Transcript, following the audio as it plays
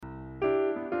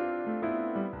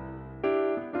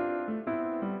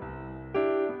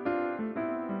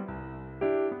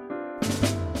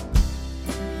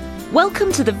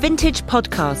Welcome to the Vintage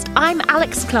Podcast. I'm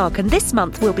Alex Clark, and this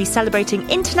month we'll be celebrating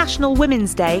International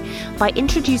Women's Day by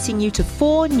introducing you to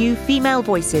 4 new female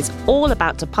voices all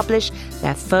about to publish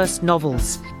their first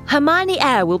novels. Hermione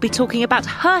Eyre will be talking about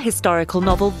her historical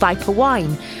novel Viper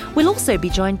Wine. We'll also be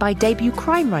joined by debut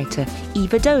crime writer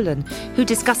Eva Dolan, who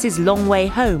discusses Long Way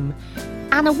Home.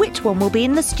 Anna Whitwan will be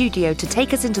in the studio to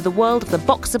take us into the world of the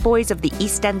Boxer Boys of the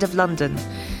East End of London.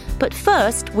 But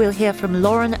first, we'll hear from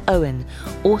Lauren Owen,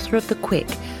 author of The Quick,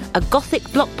 a gothic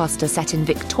blockbuster set in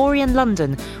Victorian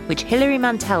London, which Hilary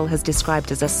Mantel has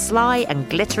described as a sly and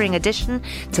glittering addition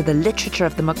to the literature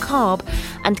of the macabre,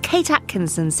 and Kate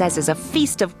Atkinson says is a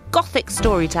feast of gothic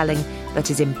storytelling that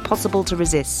is impossible to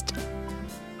resist.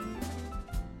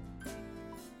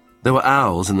 There were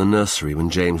owls in the nursery when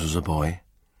James was a boy.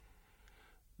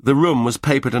 The room was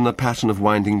papered in a pattern of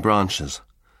winding branches,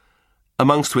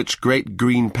 amongst which great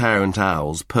green parent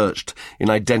owls perched in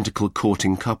identical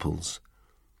courting couples.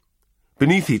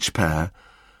 Beneath each pair,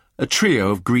 a trio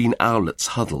of green owlets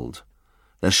huddled,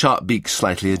 their sharp beaks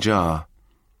slightly ajar.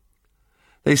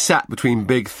 They sat between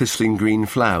big thistling green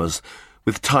flowers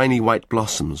with tiny white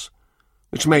blossoms,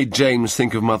 which made James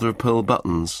think of mother-of-pearl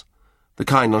buttons, the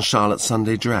kind on Charlotte's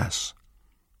Sunday dress.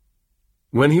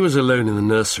 When he was alone in the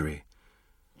nursery,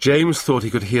 James thought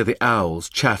he could hear the owls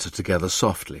chatter together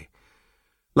softly,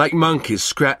 like monkeys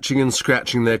scratching and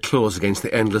scratching their claws against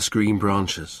the endless green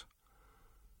branches.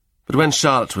 But when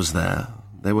Charlotte was there,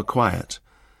 they were quiet,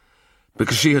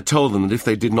 because she had told them that if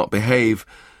they did not behave,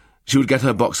 she would get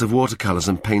her box of watercolours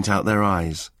and paint out their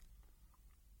eyes.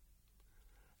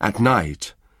 At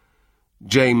night,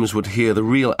 James would hear the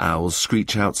real owls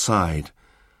screech outside,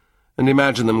 and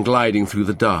imagine them gliding through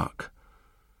the dark.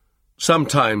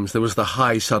 Sometimes there was the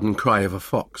high sudden cry of a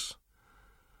fox,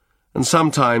 and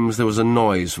sometimes there was a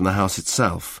noise from the house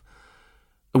itself,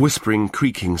 a whispering,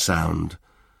 creaking sound,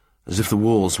 as if the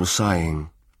walls were sighing.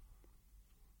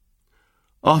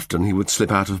 Often he would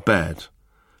slip out of bed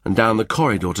and down the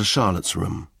corridor to Charlotte's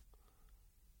room.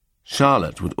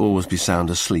 Charlotte would always be sound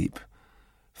asleep,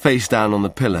 face down on the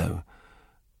pillow,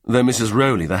 though Mrs.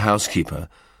 Rowley, the housekeeper,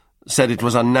 said it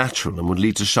was unnatural and would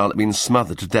lead to Charlotte being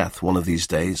smothered to death one of these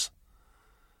days.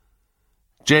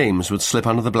 James would slip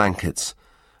under the blankets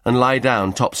and lie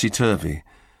down topsy-turvy,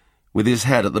 with his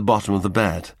head at the bottom of the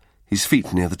bed, his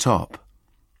feet near the top.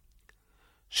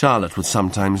 Charlotte would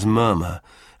sometimes murmur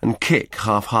and kick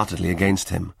half-heartedly against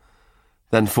him,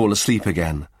 then fall asleep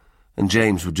again, and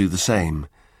James would do the same,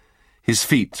 his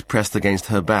feet pressed against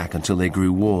her back until they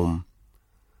grew warm.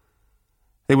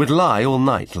 They would lie all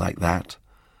night like that,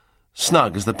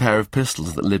 snug as the pair of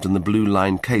pistols that lived in the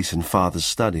blue-lined case in Father's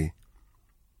study.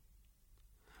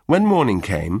 When morning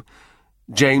came,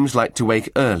 James liked to wake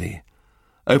early,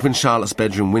 open Charlotte's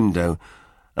bedroom window,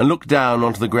 and look down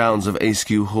onto the grounds of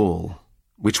Askew Hall,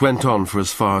 which went on for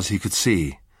as far as he could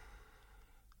see.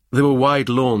 There were wide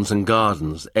lawns and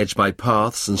gardens, edged by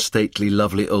paths and stately,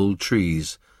 lovely old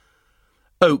trees,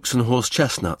 oaks and horse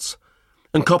chestnuts,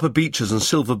 and copper beeches and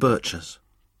silver birches.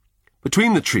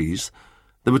 Between the trees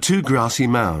there were 2 grassy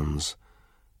mounds.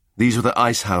 These were the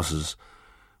ice houses,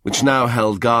 which now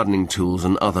held gardening tools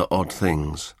and other odd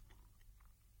things.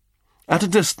 At a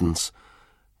distance,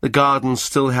 the gardens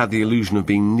still had the illusion of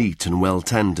being neat and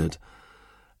well-tended,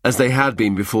 as they had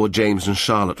been before James and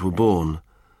Charlotte were born.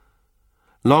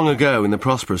 Long ago, in the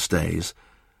prosperous days,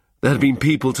 there had been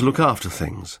people to look after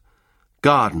things,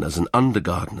 gardeners and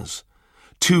under-gardeners,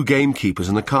 2 gamekeepers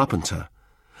and a carpenter,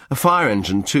 a fire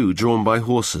engine too, drawn by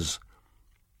horses.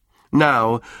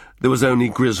 Now there was only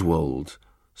Griswold,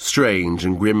 strange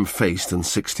and grim-faced and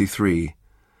 63.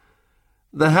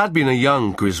 There had been a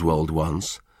young Griswold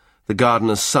once, the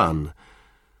gardener's son,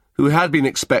 who had been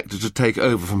expected to take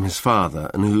over from his father,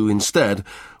 and who instead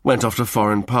went off to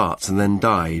foreign parts and then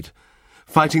died,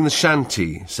 fighting the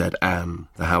shanty, said Anne,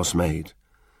 the housemaid.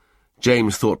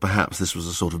 James thought perhaps this was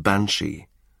a sort of banshee.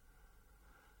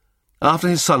 After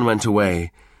his son went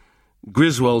away,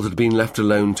 Griswold had been left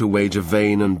alone to wage a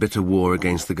vain and bitter war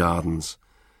against the gardens.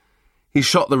 He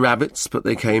shot the rabbits, but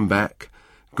they came back,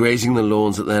 grazing the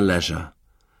lawns at their leisure.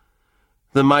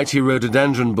 The mighty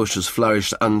rhododendron bushes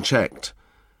flourished unchecked,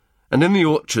 and in the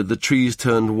orchard the trees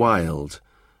turned wild,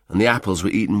 and the apples were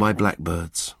eaten by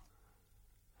blackbirds.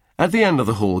 At the end of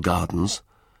the Hall Gardens,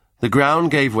 the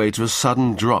ground gave way to a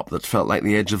sudden drop that felt like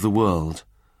the edge of the world.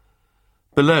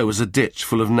 Below was a ditch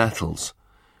full of nettles,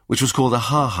 which was called a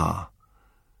ha-ha.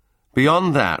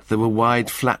 Beyond that there were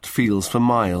wide flat fields for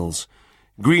miles,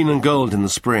 green and gold in the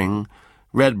spring,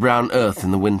 red-brown earth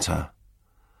in the winter.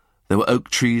 There were oak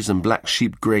trees and black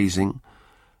sheep grazing,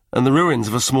 and the ruins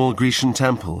of a small Grecian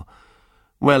temple,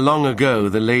 where long ago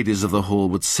the ladies of the hall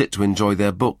would sit to enjoy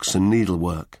their books and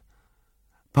needlework.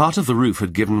 Part of the roof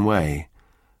had given way,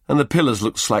 and the pillars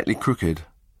looked slightly crooked.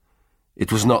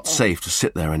 It was not safe to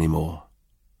sit there any more.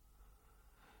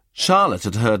 Charlotte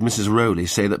had heard Mrs. Rowley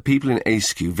say that people in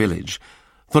Ayskew village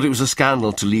thought it was a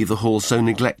scandal to leave the hall so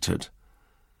neglected.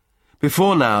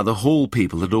 Before now, the hall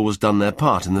people had always done their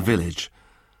part in the village.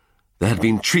 There had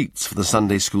been treats for the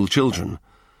Sunday school children.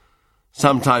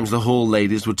 Sometimes the hall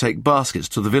ladies would take baskets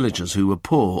to the villagers who were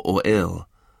poor or ill.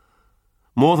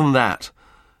 More than that,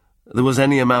 there was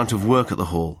any amount of work at the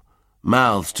hall,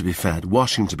 mouths to be fed,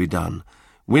 washing to be done,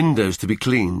 windows to be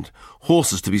cleaned,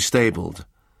 horses to be stabled.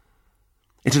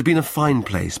 It had been a fine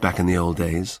place back in the old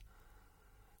days.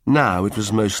 Now it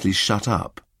was mostly shut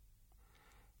up.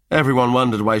 Everyone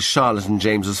wondered why Charlotte and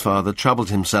James's father troubled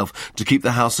himself to keep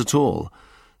the house at all,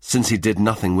 since he did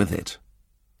nothing with it.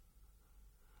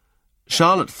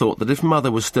 Charlotte thought that if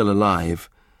Mother was still alive,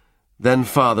 then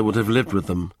Father would have lived with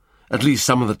them, at least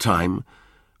some of the time,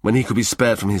 when he could be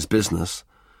spared from his business,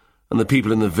 and the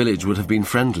people in the village would have been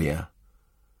friendlier.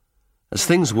 As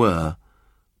things were,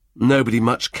 nobody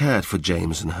much cared for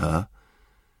James and her.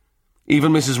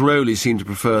 Even Mrs. Rowley seemed to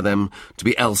prefer them to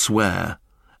be elsewhere,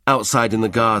 outside in the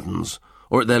gardens,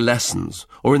 or at their lessons,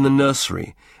 or in the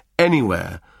nursery,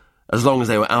 anywhere, as long as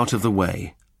they were out of the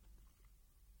way.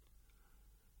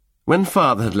 When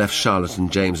Father had left Charlotte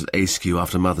and James at Ayskew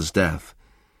after Mother's death,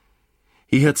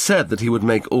 he had said that he would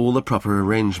make all the proper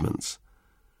arrangements.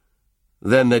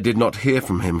 Then they did not hear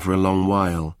from him for a long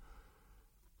while.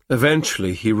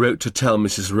 Eventually he wrote to tell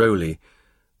Mrs. Rowley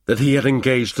that he had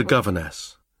engaged a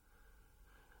governess.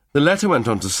 The letter went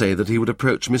on to say that he would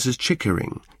approach Mrs.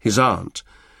 Chickering, his aunt,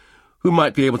 who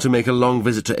might be able to make a long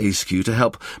visit to Ayskew to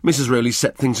help Mrs. Rowley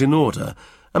set things in order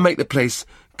and make the place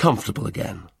comfortable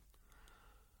again.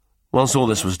 Once all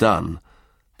this was done,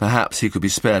 perhaps he could be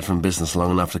spared from business long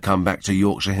enough to come back to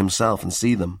Yorkshire himself and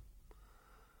see them.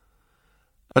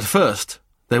 At first,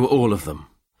 they were all of them.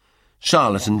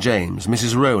 Charlotte and James,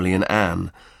 Mrs. Rowley and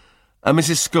Anne, and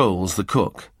Mrs. Scholes, the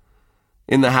cook,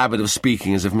 in the habit of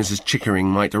speaking as if Mrs. Chickering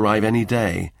might arrive any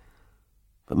day.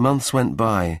 But months went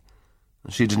by,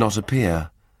 and she did not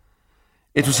appear.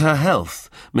 It was her health,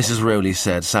 Mrs. Rowley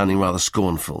said, sounding rather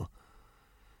scornful.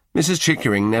 Mrs.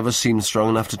 Chickering never seemed strong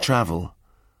enough to travel.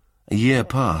 A year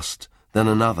passed, then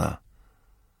another.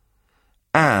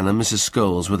 Anne and Mrs.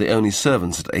 Scholes were the only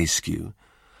servants at Ayskew,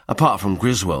 apart from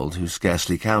Griswold, who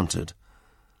scarcely counted.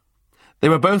 They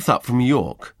were both up from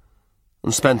York,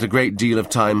 and spent a great deal of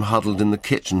time huddled in the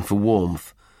kitchen for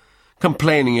warmth,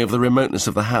 complaining of the remoteness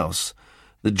of the house,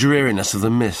 the dreariness of the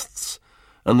mists,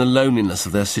 and the loneliness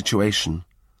of their situation.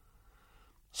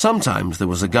 Sometimes there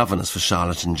was a governess for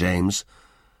Charlotte and James,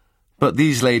 but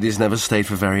these ladies never stayed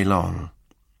for very long.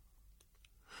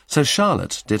 So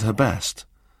Charlotte did her best.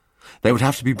 They would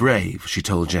have to be brave, she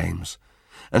told James,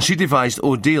 and she devised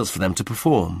ordeals for them to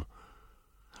perform.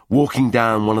 Walking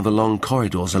down one of the long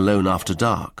corridors alone after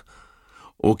dark,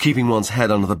 or keeping one's head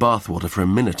under the bathwater for a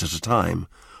minute at a time,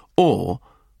 or,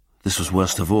 this was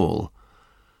worst of all,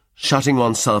 shutting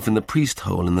oneself in the priest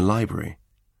hole in the library.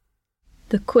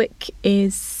 The Quick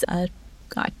is, I'd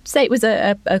say it was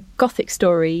a Gothic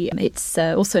story. It's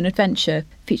also an adventure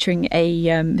featuring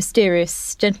a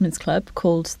mysterious gentleman's club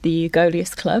called the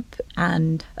Aegolius Club,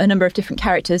 and a number of different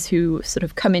characters who sort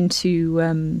of come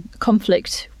into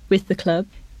conflict with the club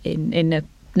in a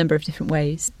number of different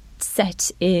ways. Set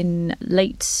in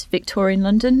late Victorian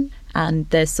London, and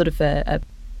there's sort of a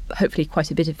hopefully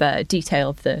quite a bit of detail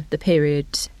of the period,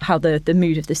 how the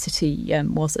mood of the city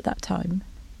was at that time.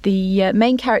 The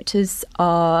main characters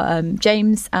are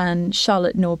James and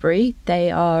Charlotte Norbury.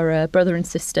 They are brother and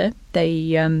sister.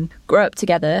 They grow up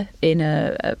together in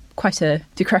quite a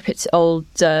decrepit old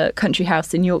country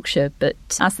house in Yorkshire, but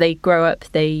as they grow up,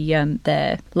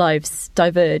 their lives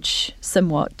diverge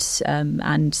somewhat,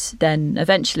 and then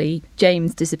eventually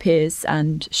James disappears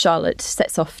and Charlotte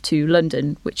sets off to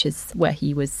London, which is where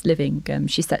he was living.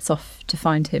 She sets off to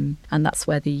find him, and that's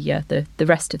where the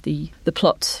rest of the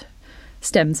plot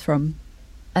stems from.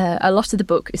 A lot of the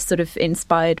book is sort of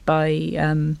inspired by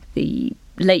the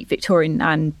late Victorian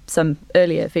and some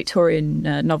earlier Victorian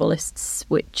novelists,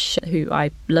 who I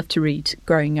loved to read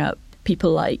growing up.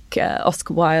 People like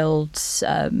Oscar Wilde,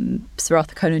 Sir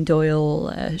Arthur Conan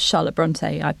Doyle, Charlotte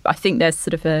Bronte. I think there's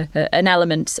sort of an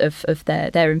element of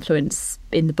their influence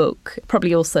in the book.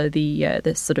 Probably also the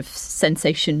sort of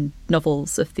sensation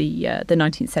novels of the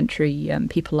 19th century.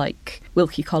 People like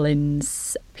Wilkie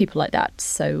Collins, people like that.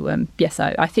 So yes,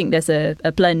 I think there's a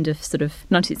blend of sort of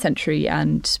 19th century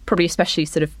and probably especially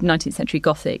sort of 19th century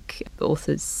Gothic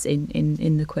authors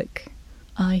in the Quick.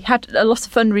 I had a lot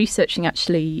of fun researching,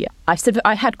 actually.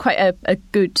 I had quite a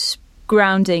good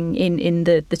grounding in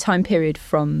the time period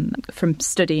from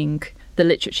studying the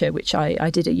literature, which I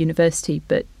did at university,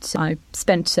 but I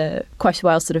spent quite a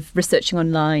while sort of researching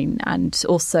online and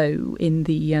also in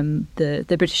the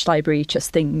British Library,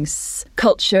 Just Things,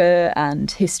 culture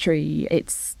and history.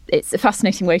 It's a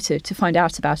fascinating way to find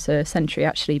out about a century,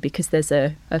 actually, because there's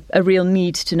a real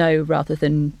need to know rather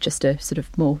than just a sort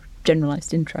of more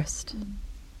generalised interest.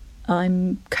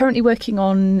 I'm currently working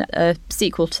on a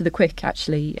sequel to The Quick,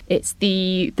 actually. It's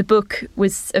the book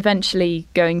was eventually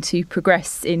going to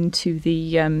progress into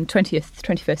the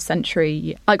 21st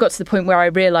century. I got to the point where I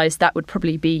realised that would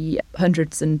probably be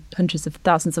hundreds and hundreds of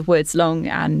thousands of words long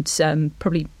and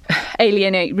probably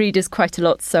alienate readers quite a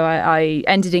lot. So I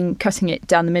ended in cutting it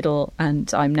down the middle,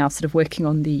 and I'm now sort of working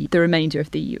on the remainder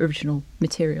of the original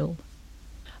material.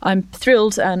 I'm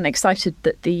thrilled and excited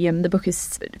that the book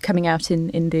is coming out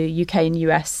in the UK and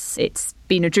US. It's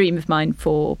been a dream of mine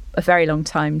for a very long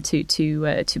time to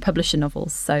publish a novel,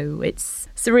 so it's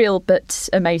surreal but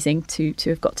amazing to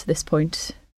have got to this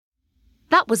point.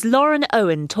 That was Lauren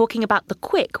Owen talking about The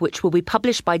Quick, which will be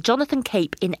published by Jonathan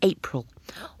Cape in April.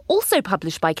 Also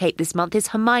published by Cape this month is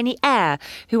Hermione Eyre,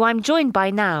 who I'm joined by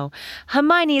now.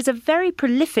 Hermione is a very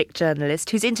prolific journalist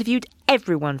who's interviewed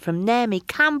everyone from Naomi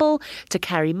Campbell to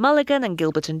Carey Mulligan and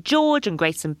Gilbert and George and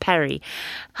Grayson Perry.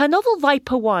 Her novel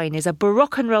Viper Wine is a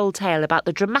baroque and roll tale about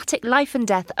the dramatic life and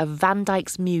death of Van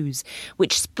Dyck's muse,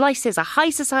 which splices a high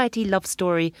society love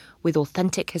story with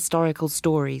authentic historical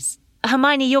stories.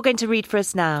 Hermione, you're going to read for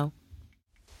us now.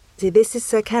 So this is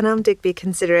Sir Kenelm Digby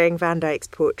considering Van Dyck's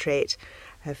portrait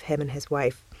of him and his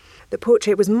wife. The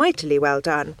portrait was mightily well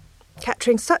done,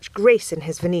 capturing such grace in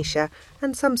his Venetia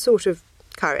and some sort of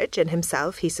courage in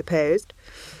himself, he supposed.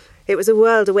 It was a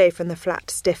world away from the flat,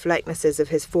 stiff likenesses of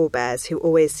his forebears who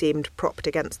always seemed propped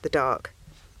against the dark.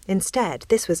 Instead,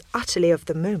 this was utterly of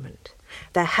the moment.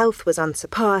 Their health was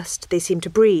unsurpassed, they seemed to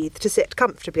breathe, to sit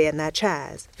comfortably in their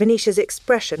chairs. Venetia's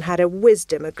expression had a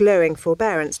wisdom, a glowing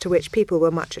forbearance to which people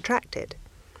were much attracted.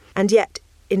 And yet,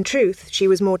 in truth, she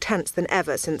was more tense than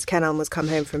ever since Kenelm was come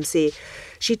home from sea.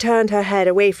 She turned her head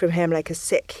away from him like a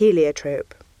sick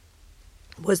heliotrope.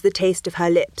 Was the taste of her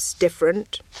lips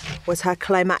different? Was her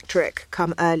climacteric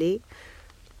come early?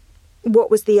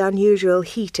 What was the unusual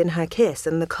heat in her kiss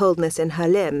and the coldness in her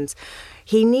limbs?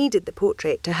 He needed the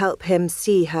portrait to help him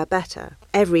see her better.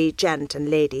 Every gent and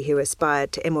lady who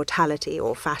aspired to immortality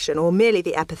or fashion or merely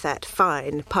the epithet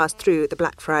fine passed through the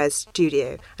Blackfriars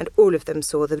studio, and all of them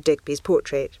saw the Digby's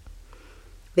portrait.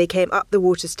 They came up the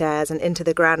water stairs and into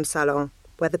the grand salon,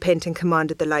 where the painting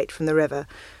commanded the light from the river.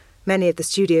 Many of the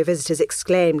studio visitors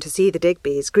exclaimed to see the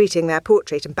Digbys, greeting their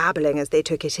portrait and babbling as they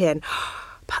took it in.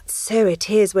 "But so it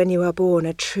is when you are born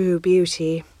a true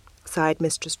beauty," sighed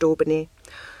Mistress Daubeny.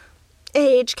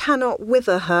 "Age cannot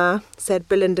wither her," said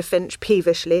Belinda Finch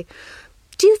peevishly.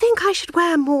 "Do you think I should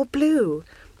wear more blue?"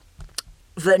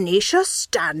 "Venetia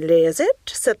Stanley, is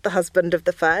it?" said the husband of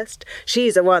the first.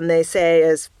 "She's a one, they say,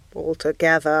 is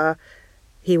altogether—"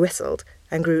 He whistled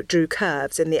and drew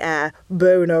curves in the air.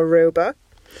 "Bona roba."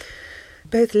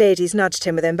 Both ladies nudged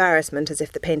him with embarrassment as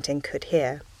if the painting could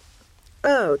hear.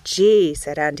 "Oh, gee,"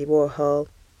 said Andy Warhol.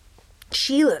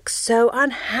 "She looks so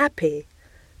unhappy."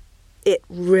 "It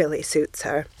really suits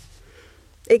her.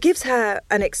 It gives her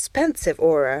an expensive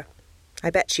aura.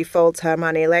 I bet she folds her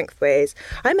money lengthways.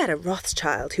 I met a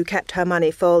Rothschild who kept her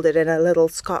money folded in a little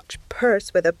Scotch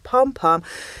purse with a pom-pom."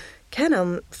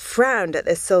 Kenelm frowned at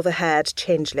this silver-haired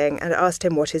changeling and asked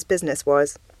him what his business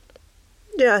was.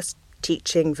 "Just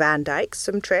teaching Van Dyck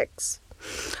some tricks.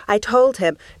 I told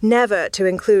him never to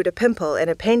include a pimple in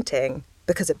a painting,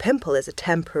 because a pimple is a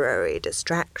temporary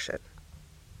distraction.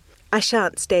 I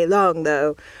shan't stay long,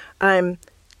 though. I'm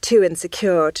too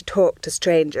insecure to talk to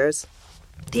strangers."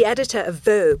 The editor of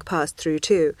Vogue passed through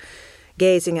too,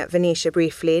 gazing at Venetia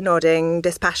briefly, nodding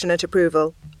dispassionate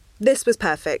approval. This was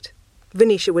perfect.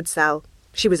 Venetia would sell.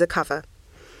 She was a cover.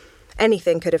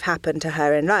 Anything could have happened to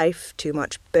her in life, too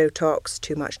much Botox,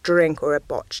 too much drink, or a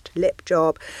botched lip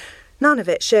job. None of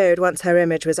it showed once her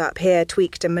image was up here,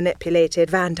 tweaked and manipulated.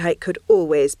 Van Dyck could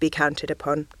always be counted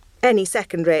upon. Any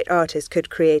second-rate artist could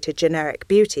create a generic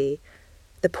beauty.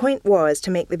 The point was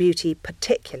to make the beauty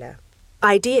particular,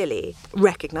 ideally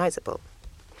recognisable.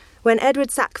 When Edward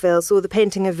Sackville saw the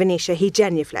painting of Venetia, he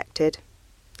genuflected.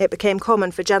 It became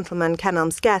common for gentlemen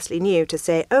Kenelm scarcely knew to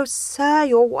say, "Oh, sir,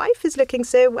 your wife is looking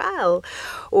so well,"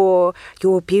 or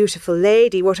 "Your beautiful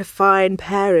lady, what a fine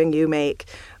pairing you make,"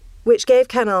 which gave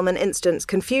Kenelm an instant's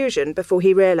confusion before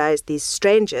he realised these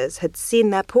strangers had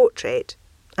seen their portrait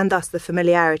and thus the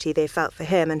familiarity they felt for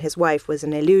him and his wife was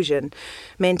an illusion,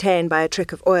 maintained by a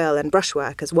trick of oil and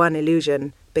brushwork as one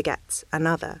illusion begets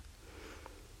another.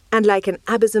 And like an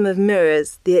abysm of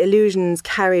mirrors, the illusions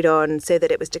carried on so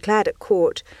that it was declared at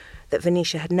court that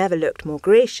Venetia had never looked more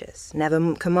gracious,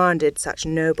 never commanded such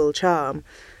noble charm.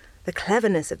 The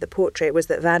cleverness of the portrait was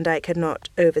that Van Dyck had not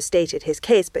overstated his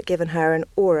case, but given her an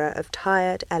aura of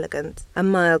tired elegance, a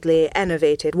mildly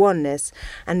enervated wanness,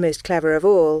 and most clever of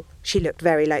all, she looked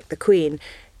very like the Queen,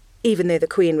 even though the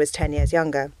Queen was 10 years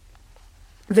younger.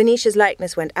 Venetia's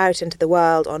likeness went out into the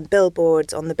world on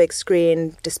billboards, on the big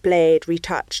screen, displayed,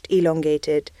 retouched,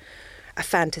 elongated. A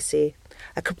fantasy,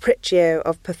 a capriccio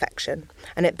of perfection,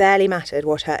 and it barely mattered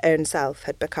what her own self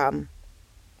had become.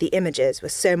 The images were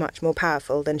so much more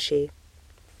powerful than she.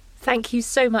 Thank you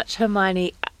so much,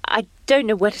 Hermione. I don't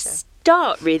know where to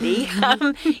start, really.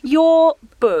 Your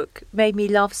book made me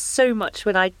laugh so much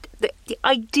when the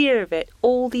idea of it,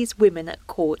 all these women at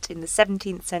court in the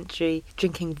 17th century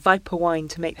drinking Viper wine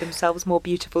to make themselves more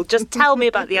beautiful. Just tell me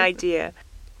about the idea.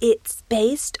 It's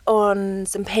based on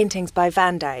some paintings by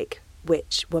Van Dyck,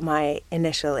 which were my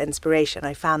initial inspiration.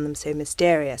 I found them so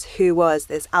mysterious. Who was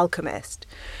this alchemist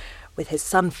with his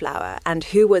sunflower, and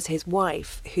who was his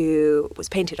wife, who was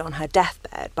painted on her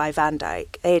deathbed by Van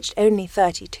Dyck, aged only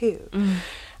 32. And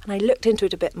I looked into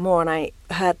it a bit more, and I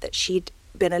heard that she'd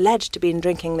been alleged to be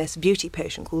drinking this beauty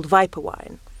potion called Viper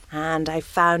wine. And I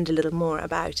found a little more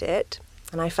about it,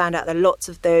 and I found out that lots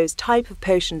of those type of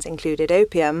potions included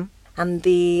opium, and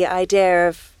the idea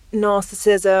of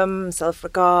narcissism,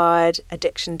 self-regard,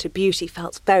 addiction to beauty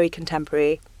felt very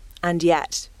contemporary, and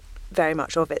yet very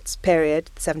much of its period,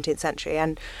 the 17th century,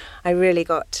 and I really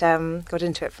got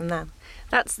into it from there.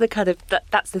 That's the kind of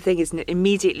that's the thing, isn't it?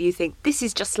 Immediately you think this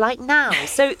is just like now.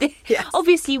 So yes.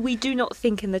 Obviously we do not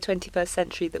think in the 21st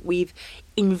century that we've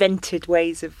invented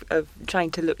ways of trying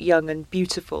to look young and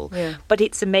beautiful. Yeah. But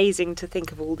it's amazing to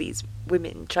think of all these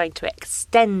women trying to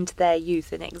extend their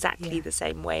youth in exactly the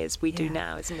same way as we do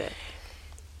now, isn't it?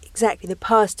 Exactly. The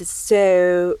past is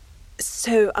so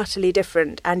utterly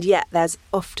different, and yet there's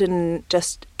often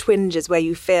just twinges where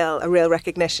you feel a real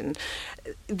recognition.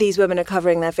 These women are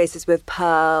covering their faces with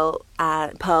pearl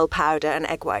powder and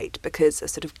egg white because a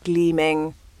sort of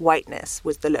gleaming whiteness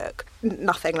was the look.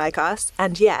 Nothing like us,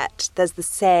 and yet there's the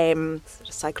same sort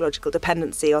of psychological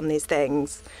dependency on these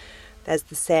things. There's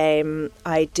the same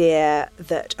idea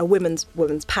that a woman's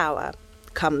power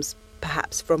comes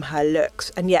perhaps from her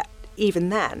looks, and yet even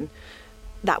then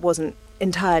that wasn't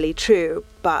entirely true,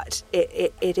 but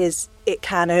it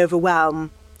can overwhelm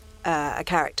a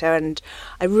character, and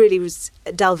I really was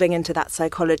delving into that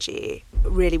psychology,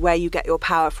 really where you get your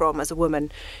power from as a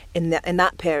woman in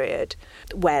that period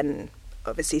when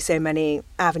obviously so many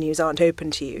avenues aren't open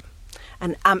to you.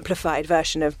 An amplified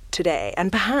version of today,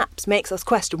 and perhaps makes us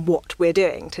question what we're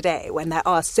doing today when there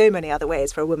are so many other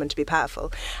ways for a woman to be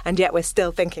powerful, and yet we're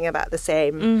still thinking about the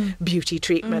same beauty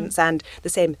treatments and the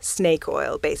same snake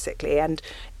oil, basically. And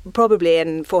probably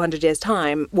in 400 years'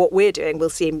 time, what we're doing will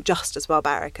seem just as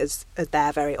barbaric as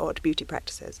their very odd beauty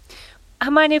practices.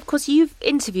 Hermione, of course, you've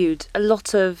interviewed a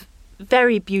lot of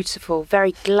very beautiful,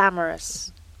 very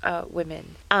glamorous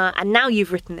women, and now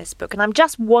you've written this book, and I'm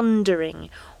just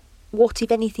wondering what,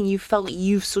 if anything, you felt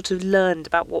you've sort of learned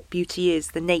about what beauty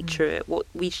is, the nature of it, what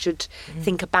we should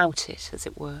think about it, as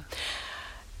it were.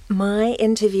 My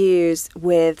interviews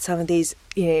with some of these,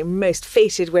 most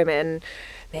fated women,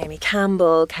 Naomi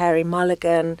Campbell, Carey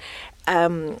Mulligan,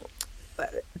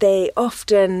 they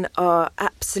often are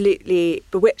absolutely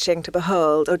bewitching to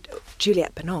behold, or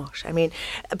Juliette Binoche,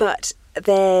 but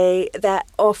they're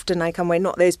often, I come away,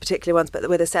 not those particular ones, but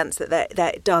with a sense that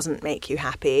it doesn't make you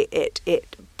happy. It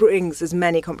brings as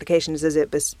many complications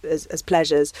as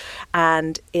pleasures,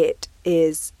 and it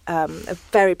is a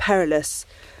very perilous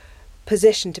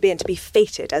position to be in, to be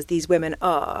fated as these women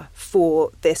are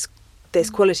for this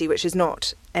quality, which is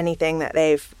not anything that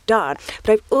they've done.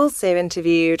 But I've also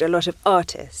interviewed a lot of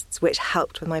artists, which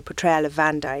helped with my portrayal of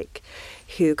Van Dyck,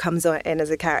 who comes in as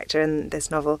a character in this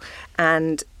novel,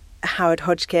 and Howard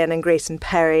Hodgkin and Grayson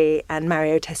Perry and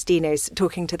Mario Testino,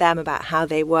 talking to them about how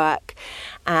they work,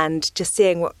 and just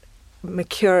seeing what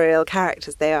mercurial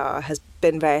characters they are has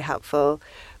been very helpful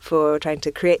for trying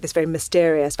to create this very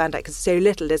mysterious Van Dyck, because so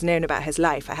little is known about his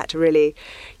life. I had to really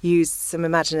use some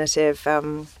imaginative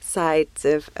sides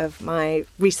of my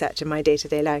research in my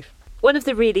day-to-day life. One of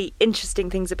the really interesting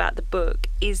things about the book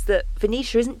is that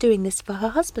Venetia isn't doing this for her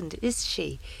husband, is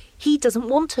she? He doesn't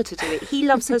want her to do it. He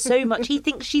loves her so much. He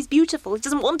thinks she's beautiful. He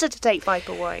doesn't want her to take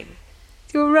Viper wine.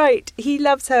 You're right. He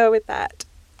loves her with that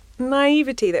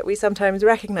naivety that we sometimes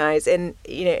recognise in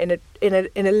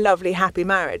a lovely happy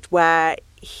marriage, where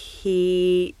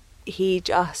he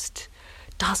just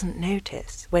doesn't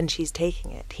notice when she's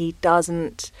taking it. He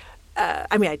doesn't.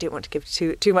 I don't want to give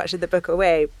too much of the book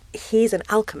away. He's an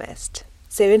alchemist,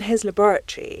 so in his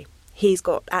laboratory he's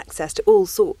got access to all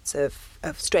sorts of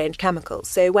strange chemicals.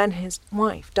 So when his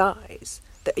wife dies,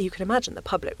 you can imagine the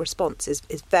public response is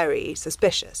very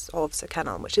suspicious of Sir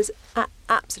Kenelm, which is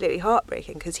absolutely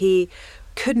heartbreaking, because he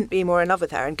couldn't be more in love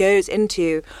with her and goes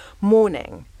into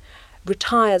mourning,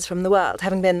 retires from the world,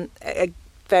 having been a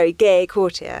very gay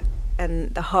courtier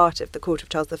in the heart of the court of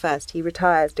Charles I. He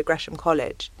retires to Gresham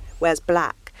College, wears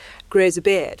black, grows a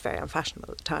beard, very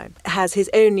unfashionable at the time, has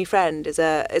his only friend is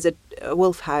a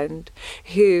wolfhound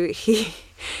who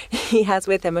he has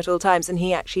with him at all times, and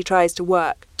he actually tries to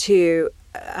work to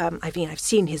I've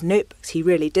seen his notebooks. He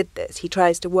really did this. He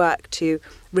tries to work to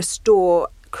restore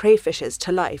crayfishes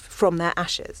to life from their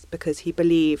ashes, because he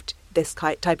believed this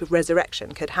type of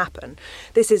resurrection could happen.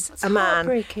 This is a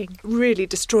man really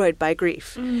destroyed by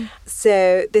grief.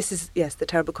 So this is, yes, the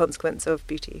terrible consequence of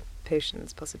beauty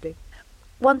potions, possibly.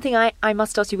 One thing I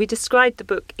must ask you, we described the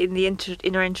book in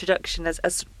our introduction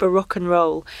as Baroque and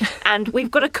roll, and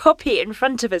we've got a copy in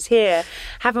front of us here,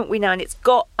 haven't we now? And it's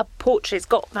got a portrait, it's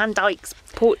got Van Dyck's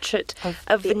portrait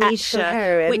of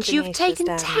Venetia, which you've taken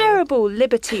terrible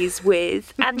liberties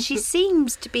with, and she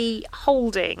seems to be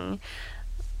holding,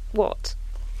 what?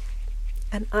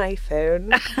 An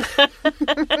iPhone.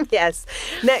 Yes,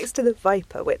 next to the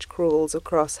viper which crawls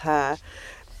across her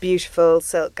beautiful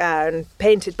silk gown,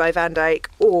 painted by Van Dyck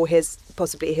or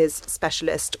possibly his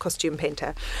specialist costume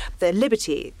painter. The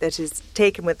liberty that is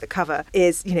taken with the cover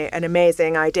is, an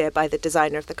amazing idea by the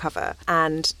designer of the cover,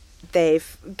 and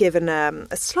they've given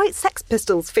a slight Sex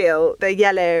Pistols feel. The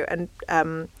yellow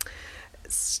and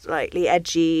slightly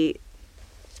edgy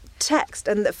text,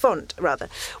 and the font rather.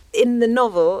 In the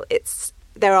novel,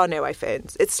 there are no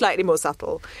iPhones. It's slightly more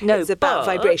subtle. No, it's about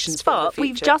vibrations from the future.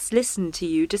 We've just listened to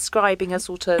you describing a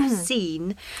sort of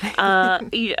scene,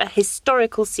 a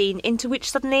historical scene, into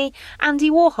which suddenly Andy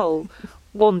Warhol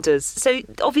wanders. So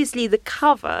obviously the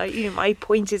cover, my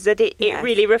point is that it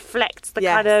really reflects the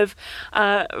kind of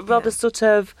rather sort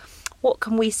of, what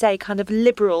can we say, kind of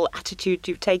liberal attitude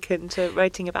you've taken to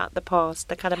writing about the past,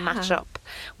 the kind of mash-up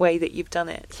way that you've done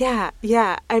it. Yeah.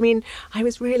 I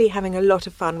was really having a lot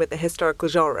of fun with the historical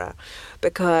genre,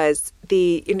 because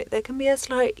there can be a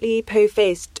slightly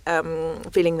po-faced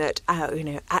feeling that,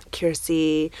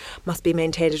 accuracy must be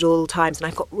maintained at all times. And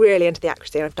I've got really into the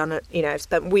accuracy, and I've done it, I've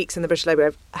spent weeks in the British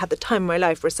Library. I've had the time of my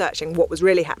life researching what was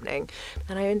really happening.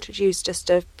 And I introduced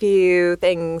just a few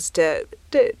things to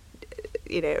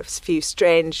a few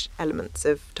strange elements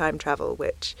of time travel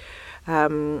which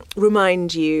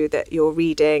remind you that you're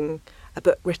reading a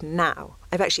book written now.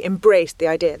 I've actually embraced the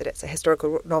idea that it's a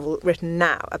historical novel written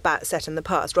now, set in the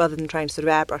past, rather than trying to sort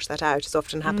of airbrush that out, as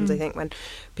often happens, I think, when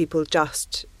people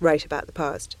just write about the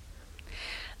past.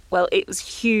 Well, it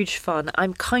was huge fun.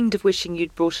 I'm kind of wishing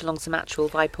you'd brought along some actual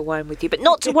Viper wine with you, but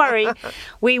not to worry.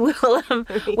 We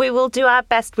will do our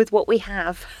best with what we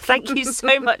have. Thank you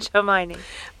so much, Hermione.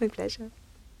 My pleasure.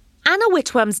 Anna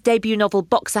Whitworm's debut novel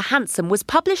Boxer Handsome was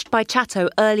published by Chatto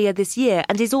earlier this year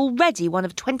and is already one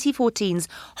of 2014's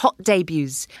hot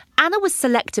debuts. Anna was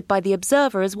selected by The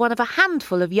Observer as one of a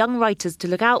handful of young writers to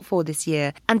look out for this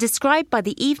year, and described by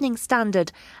the Evening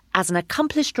Standard as an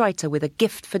accomplished writer with a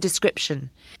gift for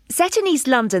description. Set in East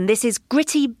London, this is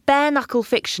gritty, bare-knuckle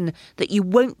fiction that you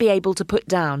won't be able to put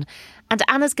down. And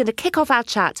Anna's going to kick off our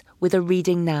chat with a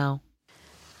reading now.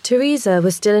 Teresa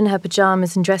was still in her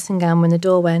pyjamas and dressing gown when the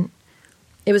door went.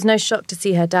 It was no shock to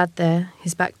see her dad there,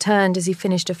 his back turned as he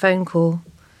finished a phone call.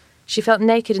 She felt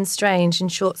naked and strange in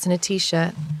shorts and a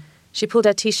T-shirt. She pulled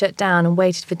her T-shirt down and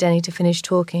waited for Denny to finish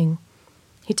talking.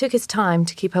 He took his time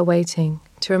to keep her waiting,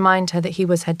 to remind her that he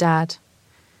was her dad.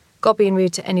 Gobby and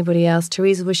rude to anybody else,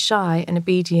 Teresa was shy and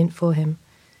obedient for him.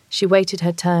 She waited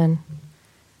her turn.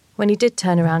 When he did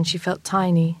turn around, she felt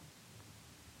tiny.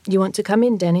 "You want to come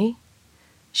in, Denny?"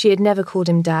 She had never called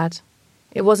him Dad.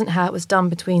 It wasn't how it was done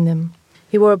between them.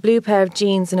 He wore a blue pair of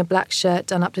jeans and a black shirt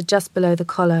done up to just below the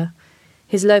collar.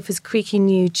 His loafers creaky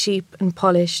new, cheap and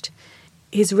polished.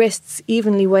 His wrists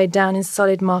evenly weighed down in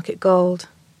solid market gold.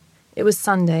 It was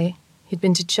Sunday. He'd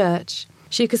been to church.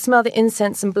 She could smell the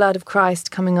incense and blood of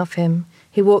Christ coming off him.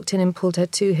 He walked in and pulled her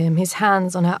to him, his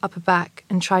hands on her upper back,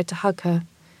 and tried to hug her.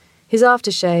 His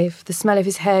aftershave, the smell of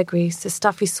his hair grease, the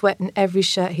stuffy sweat in every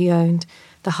shirt he owned,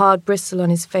 the hard bristle on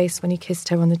his face when he kissed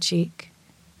her on the cheek.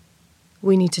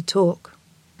 "We need to talk."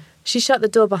 She shut the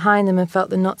door behind them and felt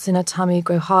the knots in her tummy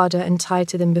grow harder and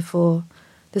tighter than before.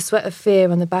 the sweat of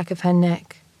fear on the back of her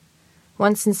neck.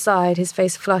 Once inside, his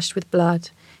face flushed with blood,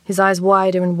 his eyes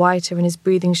wider and whiter and his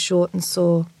breathing short and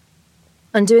sore.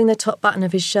 Undoing the top button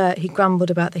of his shirt, he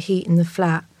grumbled about the heat in the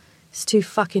flat. It's too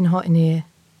fucking hot in here.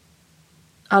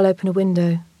 I'll open a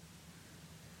window.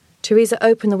 Teresa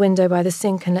opened the window by the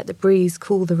sink and let the breeze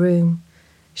cool the room.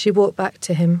 She walked back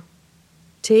to him.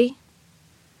 Tea?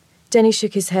 Denny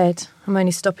shook his head. I'm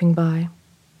only stopping by.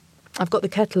 I've got the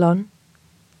kettle on.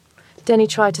 Denny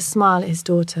tried to smile at his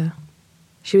daughter.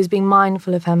 She was being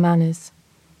mindful of her manners.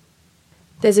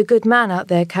 There's a good man out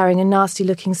there carrying a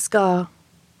nasty-looking scar.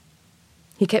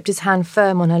 He kept his hand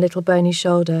firm on her little bony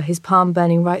shoulder, his palm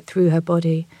burning right through her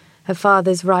body, her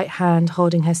father's right hand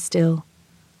holding her still.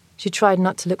 She tried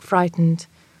not to look frightened.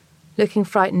 Looking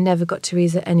frightened never got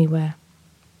Teresa anywhere.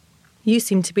 You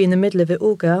seem to be in the middle of it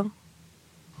all, girl.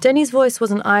 Denny's voice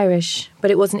wasn't Irish, but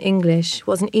it wasn't English,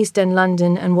 wasn't East End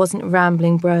London, and wasn't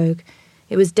rambling brogue.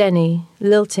 It was Denny,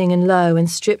 lilting and low and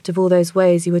stripped of all those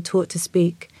ways you were taught to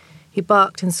speak. He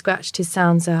barked and scratched his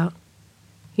sounds out.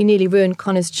 He nearly ruined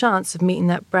Connor's chance of meeting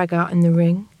that braggart in the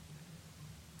ring.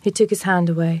 He took his hand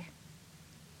away.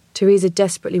 Teresa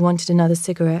desperately wanted another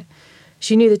cigarette.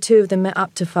 She knew the two of them met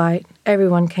up to fight.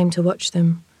 Everyone came to watch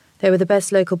them. They were the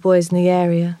best local boys in the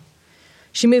area.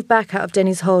 She moved back out of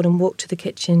Denny's hold and walked to the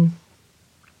kitchen.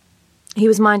 He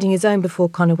was minding his own before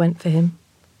Connor went for him.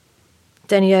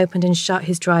 Denny opened and shut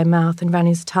his dry mouth and ran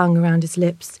his tongue around his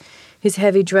lips. His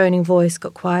heavy, droning voice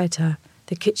got quieter,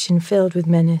 the kitchen filled with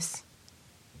menace.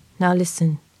 Now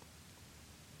listen.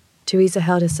 Teresa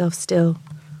held herself still.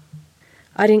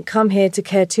 I didn't come here to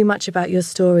care too much about your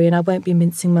story, and I won't be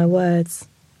mincing my words.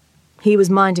 He was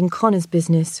minding Connor's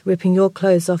business, ripping your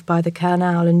clothes off by the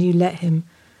canal, and you let him,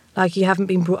 like you haven't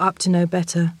been brought up to know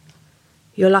better.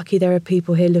 You're lucky there are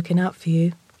people here looking out for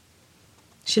you.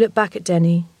 She looked back at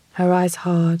Denny, her eyes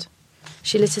hard.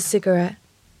 She lit a cigarette.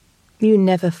 You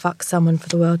never fuck someone for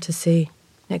the world to see,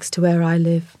 next to where I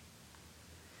live.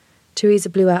 Teresa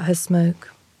blew out her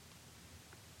smoke.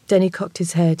 Denny cocked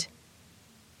his head.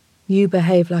 You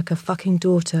behave like a fucking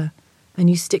daughter, and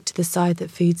you stick to the side that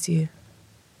feeds you.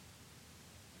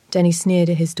 Denny sneered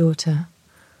at his daughter.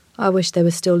 I wish there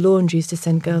were still laundries to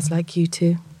send girls like you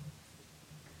to.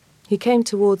 He came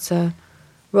towards her,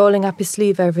 rolling up his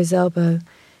sleeve over his elbow,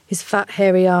 his fat,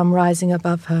 hairy arm rising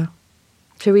above her.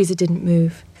 Teresa didn't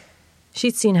move.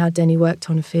 She'd seen how Denny worked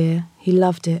on fear. He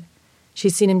loved it.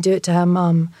 She'd seen him do it to her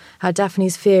mum, how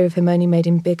Daphne's fear of him only made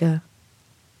him bigger.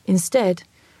 Instead,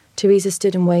 Teresa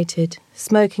stood and waited,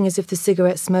 smoking as if the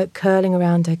cigarette smoke curling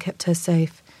around her kept her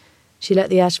safe. She let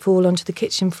the ash fall onto the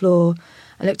kitchen floor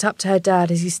and looked up to her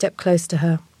dad as he stepped close to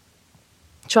her.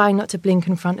 Trying not to blink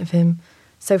in front of him,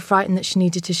 so frightened that she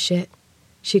needed to shit.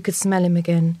 She could smell him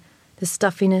again, the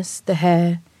stuffiness, the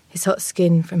hair, his hot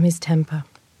skin from his temper.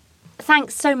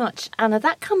 Thanks so much, Anna.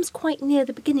 That comes quite near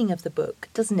the beginning of the book,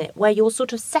 doesn't it? Where you're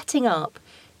sort of setting up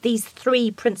these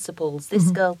three principals, this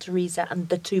girl, Teresa, and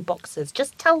the two boxers.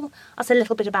 Just tell us a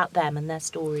little bit about them and their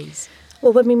stories.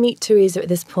 Well, when we meet Teresa at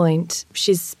this point,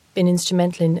 she's been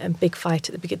instrumental in a big fight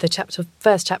at the beginning,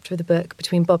 first chapter of the book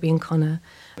between Bobby and Connor.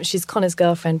 She's Connor's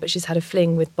girlfriend, but she's had a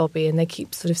fling with Bobby, and they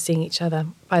keep sort of seeing each other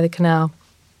by the canal.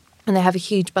 And they have a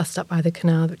huge bust-up by the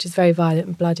canal, which is very violent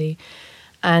and bloody.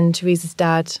 And Teresa's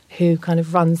dad, who kind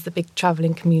of runs the big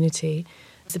travelling community,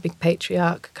 is a big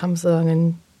patriarch, comes along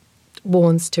and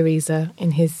warns Teresa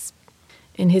in his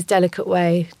delicate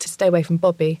way to stay away from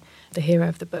Bobby, the hero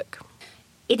of the book.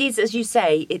 It is, as you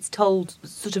say, it's told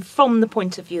sort of from the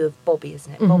point of view of Bobby,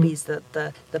 isn't it? Mm-hmm. Bobby's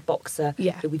the boxer.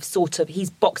 Yeah. Who he's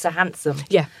boxer handsome.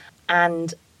 Yeah.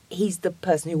 And he's the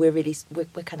person who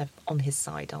we're kind of on his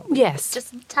side, aren't we? Yes.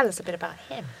 Just tell us a bit about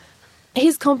him.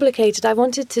 He's complicated. I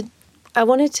wanted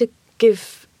to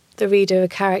give the reader a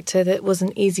character that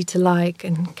wasn't easy to like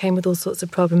and came with all sorts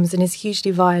of problems and is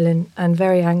hugely violent and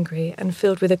very angry and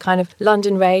filled with a kind of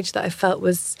London rage that I felt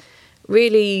was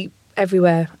really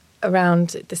everywhere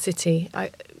around the city.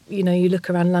 You look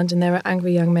around London, there are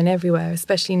angry young men everywhere,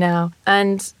 especially now.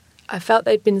 And I felt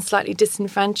they'd been slightly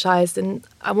disenfranchised, and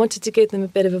I wanted to give them a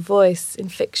bit of a voice in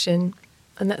fiction.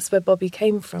 And that's where Bobby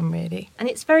came from, really. And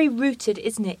it's very rooted,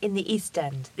 isn't it, in the East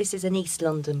End? This is an East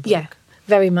London book. Yeah,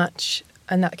 very much.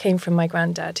 And that came from my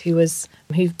granddad, who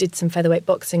did some featherweight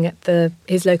boxing at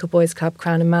his local boys' club,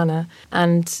 Crown and Manor.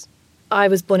 And I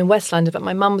was born in West London, but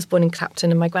my mum was born in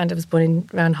Clapton and my granddad was born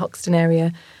around Hoxton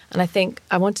area. And I think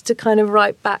I wanted to kind of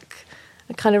write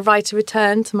a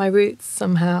return to my roots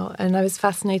somehow. And I was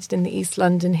fascinated in the East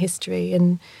London history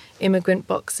and immigrant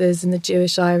boxers and the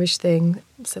Jewish-Irish thing.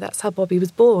 So that's how Bobby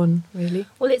was born, really.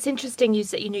 Well, it's interesting you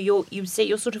say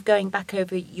you're sort of going back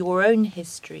over your own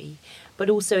history, But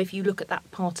also, if you look at that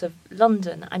part of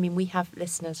London, I mean, we have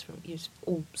listeners from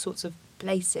all sorts of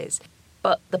places.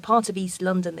 But the part of East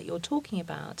London that you're talking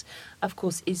about, of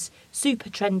course, is super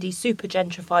trendy, super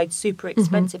gentrified, super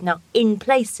expensive now in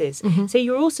places. So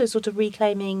you're also sort of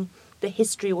reclaiming the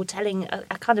history or telling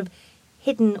a kind of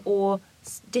hidden or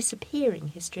disappearing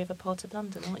history of a part of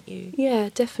London, aren't you? Yeah,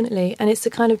 definitely. And it's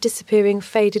a kind of disappearing,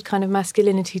 faded kind of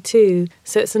masculinity too.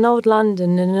 So it's an old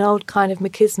London and an old kind of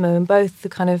machismo, and both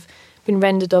have kind of been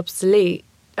rendered obsolete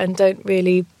and don't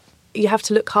really... You have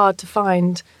to look hard to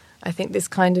find, I think, this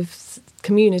kind of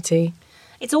community.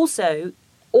 It's also,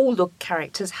 all the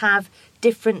characters have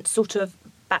different sort of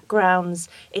backgrounds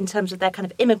in terms of their kind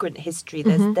of immigrant history.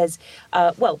 There's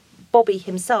Bobby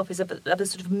himself is of a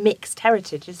sort of mixed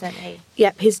heritage, isn't he?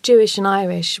 Yep, he's Jewish and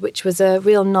Irish, which was a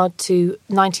real nod to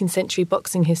 19th century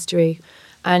boxing history.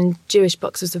 And Jewish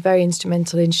boxers were very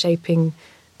instrumental in shaping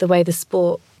the way the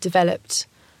sport developed.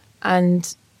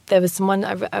 And there was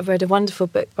I read a wonderful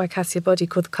book by Cassia Boddy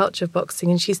called The Culture of Boxing,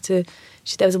 and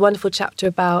there was a wonderful chapter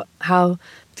about how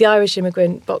the Irish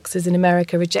immigrant boxers in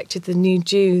America rejected the new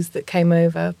Jews that came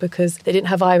over because they didn't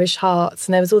have Irish hearts,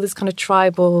 and there was all this kind of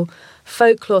tribal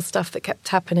folklore stuff that kept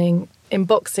happening in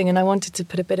boxing, and I wanted to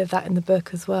put a bit of that in the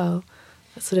book as well,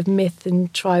 that sort of myth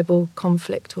and tribal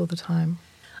conflict all the time.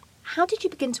 How did you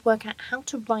begin to work out how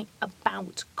to write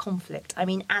about conflict? I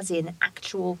mean, as in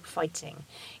actual fighting,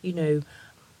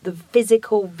 the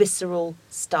physical, visceral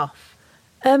stuff.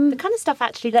 The kind of stuff,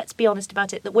 actually, let's be honest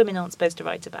about it, that women aren't supposed to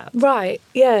write about. Right,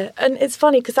 yeah. And it's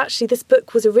funny because actually this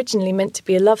book was originally meant to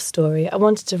be a love story. I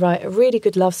wanted to write a really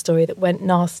good love story that went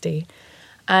nasty.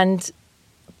 And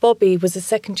Bobby was a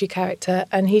secondary character,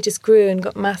 and he just grew and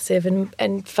got massive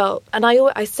and felt... And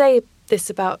I say this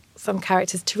about some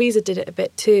characters. Teresa did it a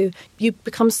bit too. You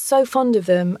become so fond of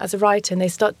them as a writer, and they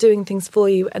start doing things for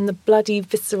you, and the bloody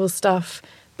visceral stuff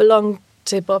belonged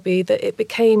to Bobby, that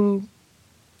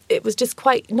it was just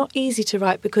quite not easy to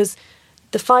write because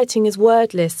the fighting is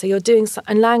wordless. So you're doing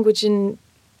and language and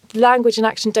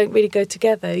action don't really go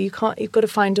together. You've got to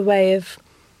find a way of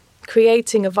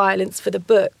creating a violence for the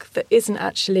book that isn't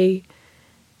actually...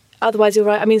 Otherwise you're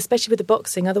right. I mean, especially with the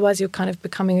boxing, otherwise you're kind of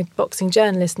becoming a boxing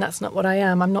journalist, and that's not what I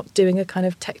am. I'm not doing a kind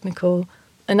of technical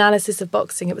analysis of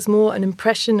boxing. It was more an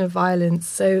impression of violence.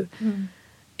 So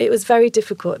it was very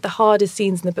difficult. The hardest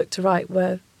scenes in the book to write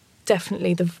were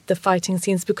definitely the fighting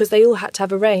scenes, because they all had to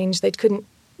have a range. They couldn't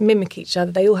mimic each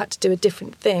other. They all had to do a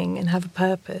different thing and have a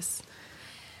purpose.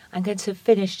 I'm going to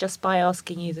finish just by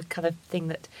asking you the kind of thing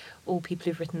that all people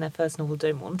who've written their first novel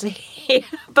don't want to hear,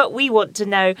 but we want to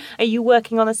know. Are you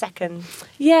working on a second?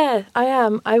 Yeah, I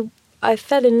am. I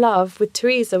fell in love with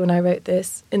Teresa when I wrote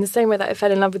this, in the same way that I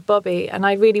fell in love with Bobby, and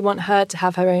I really want her to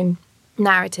have her own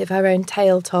narrative, her own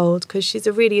tale told, because she's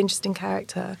a really interesting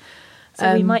character.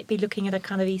 So we might be looking at a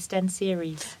kind of East End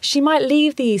series. She might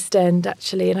leave the East End,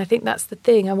 actually, and I think that's the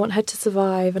thing. I want her to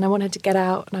survive, and I want her to get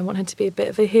out, and I want her to be a bit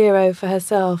of a hero for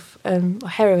herself, or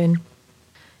heroine.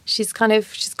 She's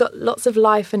got lots of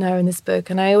life in her in this book,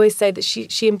 and I always say that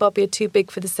she and Bobby are too big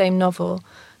for the same novel.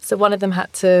 So one of them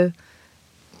had to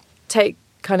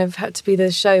be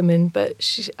the showman,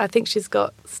 but I think she's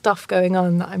got stuff going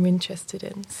on that I'm interested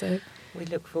in. So we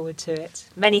look forward to it.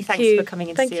 Many thanks for coming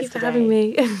in to see us today. Thank you for having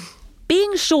me.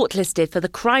 Being shortlisted for the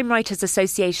Crime Writers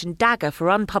Association Dagger for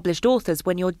unpublished authors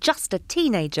when you're just a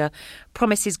teenager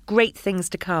promises great things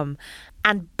to come.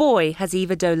 And boy, has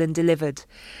Eva Dolan delivered.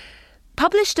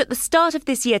 Published at the start of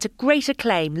this year to great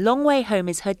acclaim, Long Way Home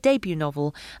is her debut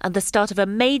novel and the start of a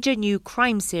major new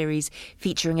crime series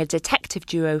featuring a detective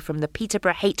duo from the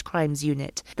Peterborough Hate Crimes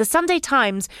Unit. The Sunday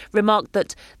Times remarked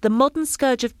that the modern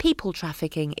scourge of people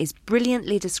trafficking is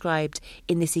brilliantly described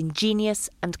in this ingenious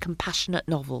and compassionate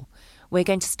novel. We're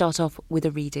going to start off with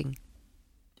a reading.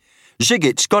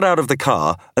 Zhigic got out of the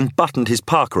car and buttoned his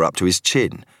parka up to his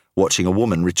chin, watching a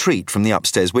woman retreat from the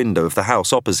upstairs window of the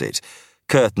house opposite,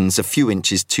 curtains a few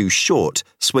inches too short,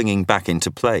 swinging back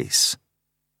into place.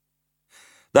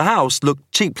 The house looked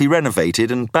cheaply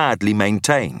renovated and badly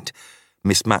maintained.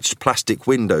 Mismatched plastic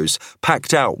windows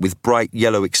packed out with bright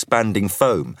yellow expanding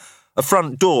foam, a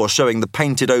front door showing the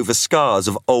painted-over scars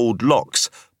of old locks,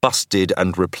 busted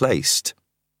and replaced.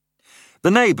 The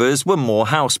neighbours were more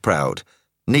house-proud,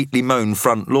 neatly mown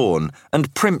front lawn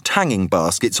and primped hanging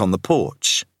baskets on the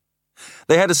porch.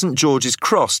 They had a St. George's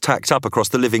cross tacked up across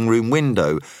the living room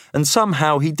window, and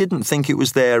somehow he didn't think it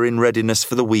was there in readiness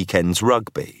for the weekend's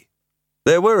rugby.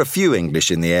 There were a few English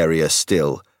in the area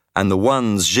still, and the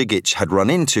ones Zhigic had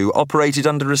run into operated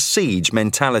under a siege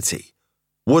mentality.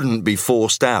 Wouldn't be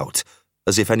forced out,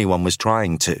 as if anyone was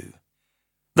trying to.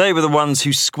 They were the ones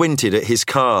who squinted at his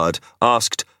card,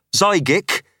 asked,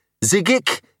 "Zygic?"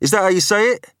 Zigic, is that how you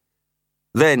say it?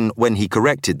 Then, when he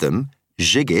corrected them,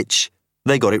 Zigic,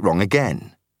 they got it wrong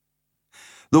again.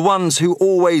 The ones who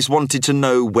always wanted to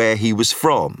know where he was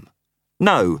from.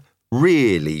 No,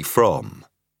 really from.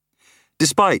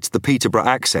 Despite the Peterborough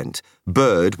accent,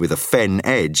 Bird with a fen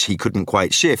edge he couldn't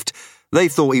quite shift, they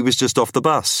thought he was just off the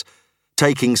bus,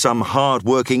 taking some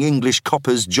hard-working English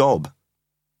copper's job.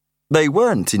 They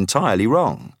weren't entirely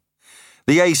wrong.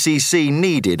 The ACC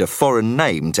needed a foreign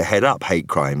name to head up hate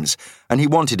crimes, and he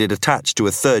wanted it attached to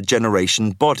a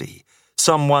third-generation body,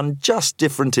 someone just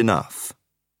different enough.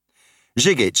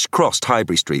 Zigic crossed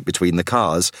Highbury Street between the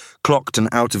cars, clocked an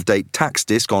out-of-date tax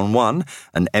disc on one,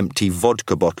 an empty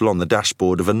vodka bottle on the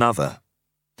dashboard of another.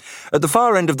 At the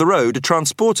far end of the road, a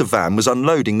transporter van was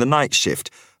unloading the night shift,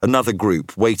 another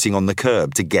group waiting on the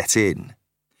curb to get in.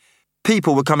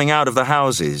 People were coming out of the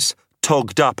houses,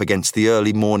 togged up against the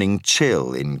early morning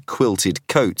chill in quilted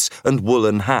coats and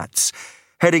woolen hats,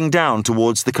 heading down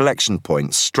towards the collection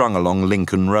points strung along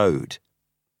Lincoln Road.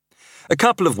 A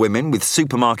couple of women with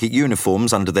supermarket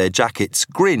uniforms under their jackets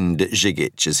grinned at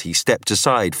Zigic as he stepped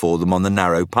aside for them on the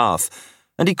narrow path,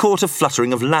 and he caught a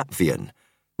fluttering of Latvian,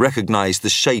 recognised the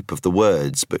shape of the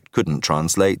words but couldn't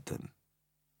translate them.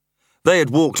 They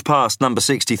had walked past number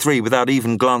 63 without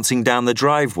even glancing down the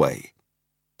driveway.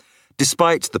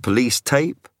 Despite the police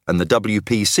tape and the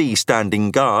WPC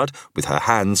standing guard with her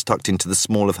hands tucked into the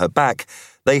small of her back,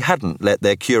 they hadn't let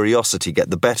their curiosity get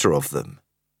the better of them.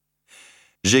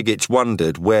 Zigic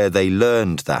wondered where they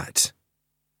learned that.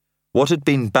 What had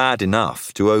been bad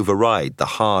enough to override the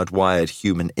hard-wired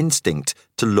human instinct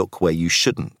to look where you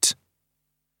shouldn't?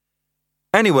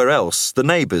 Anywhere else, the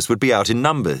neighbours would be out in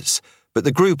numbers, but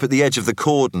the group at the edge of the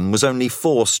cordon was only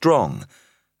 4 strong,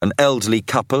 an elderly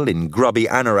couple in grubby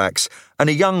anoraks and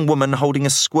a young woman holding a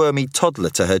squirmy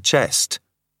toddler to her chest.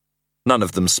 None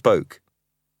of them spoke.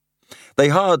 They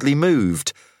hardly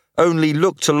moved, only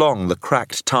looked along the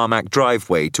cracked tarmac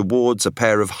driveway towards a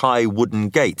pair of high wooden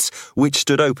gates which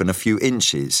stood open a few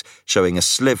inches, showing a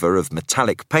sliver of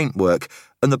metallic paintwork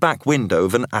and the back window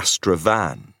of an Astra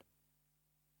van.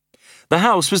 The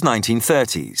house was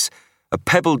 1930s, a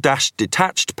pebble-dashed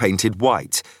detached painted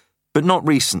white, but not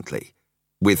recently,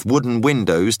 with wooden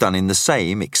windows done in the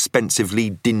same expensively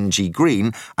dingy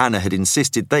green Anna had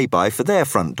insisted they buy for their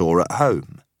front door at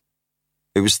home.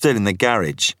 It was still in the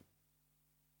garage.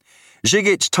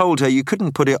 Zigic told her you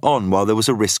couldn't put it on while there was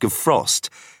a risk of frost.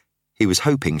 He was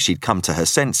hoping she'd come to her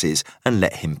senses and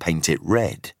let him paint it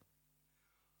red.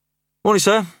 "Morning,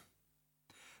 sir."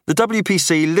 The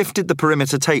WPC lifted the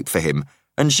perimeter tape for him,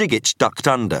 and Zigic ducked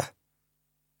under.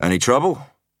 "Any trouble?"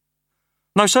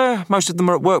 "No, sir. Most of them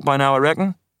are at work by now, I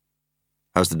reckon."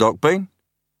 "How's the doc been?"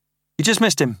 "You just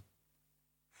missed him."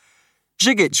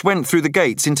 Zigic went through the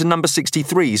gates into number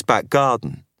 63's back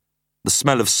garden, the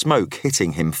smell of smoke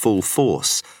hitting him full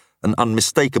force, an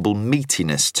unmistakable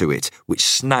meatiness to it which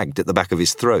snagged at the back of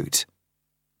his throat.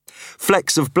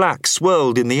 Flecks of black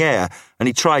swirled in the air, and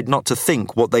he tried not to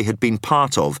think what they had been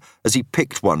part of as he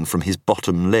picked one from his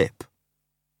bottom lip.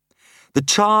 The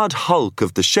charred hulk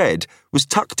of the shed was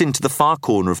tucked into the far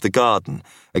corner of the garden,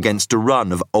 against a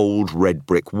run of old red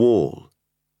brick wall.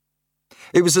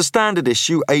 It was a standard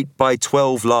issue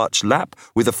 8x12 larch lap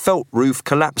with a felt roof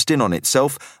collapsed in on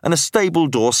itself and a stable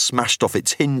door smashed off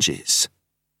its hinges.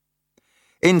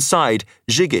 Inside,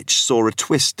 Zigic saw a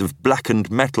twist of blackened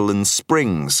metal and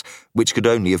springs, which could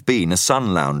only have been a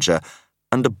sun lounger,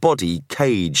 and a body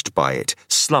caged by it,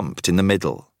 slumped in the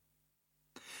middle.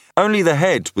 Only the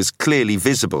head was clearly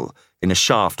visible in a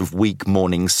shaft of weak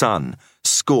morning sun,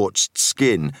 scorched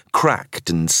skin, cracked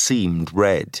and seamed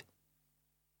red.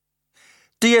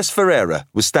 D.S. Ferreira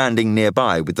was standing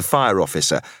nearby with the fire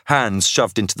officer, hands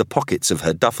shoved into the pockets of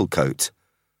her duffel coat.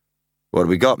 "What have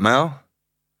we got, Mal?"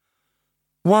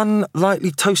 "One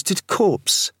lightly toasted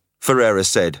corpse," Ferreira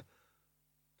said.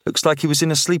 "Looks like he was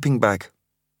in a sleeping bag."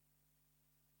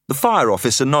 The fire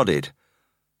officer nodded.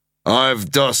 "I've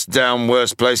dossed down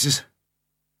worse places."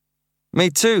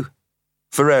 "Me too."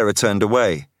 Ferreira turned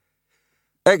away.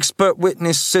 "Expert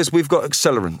witness says we've got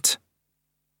accelerant."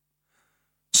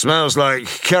 "Smells like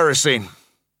kerosene,"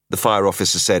 the fire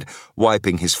officer said,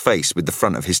 wiping his face with the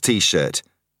front of his T-shirt.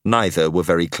 Neither were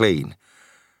very clean.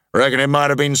 "Reckon it might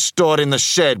have been stored in the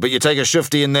shed, but you take a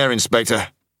shufti in there,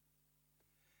 Inspector."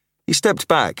 He stepped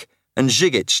back, and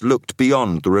Zigic looked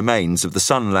beyond the remains of the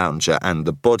sun lounger and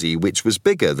the body which was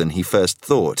bigger than he first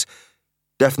thought.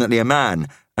 Definitely a man,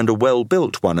 and a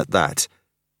well-built one at that.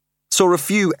 Saw a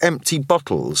few empty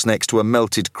bottles next to a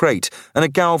melted crate and a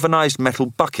galvanised metal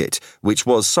bucket which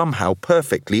was somehow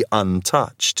perfectly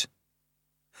untouched.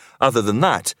 Other than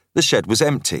that, the shed was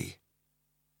empty.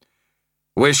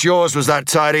 Wish yours was that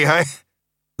tidy, hey?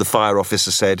 The fire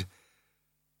officer said.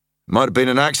 Might have been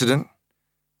an accident.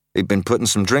 He'd been putting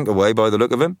some drink away by the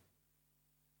look of him.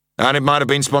 And it might have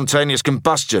been spontaneous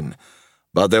combustion,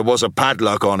 but there was a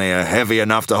padlock on here heavy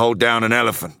enough to hold down an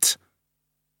elephant.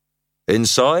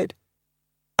 Inside?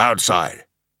 Outside.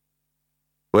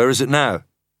 Where is it now?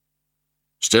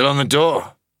 Still on the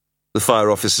door, the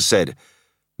fire officer said.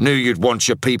 Knew you'd want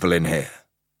your people in here.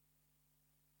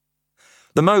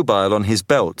 The mobile on his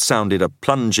belt sounded a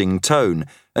plunging tone,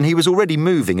 and he was already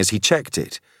moving as he checked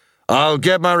it. I'll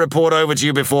get my report over to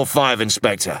you before 5,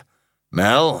 Inspector.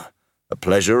 Mel, a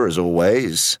pleasure as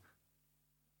always.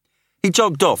 He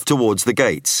jogged off towards the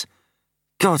gates.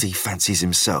 God, he fancies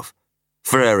himself,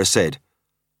 Ferreira said.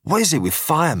 What is it with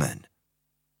firemen?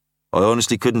 I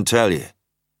honestly couldn't tell you.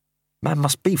 Man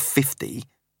must be 50.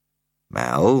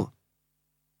 Mel?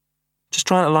 Just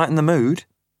trying to lighten the mood.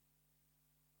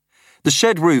 The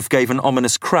shed roof gave an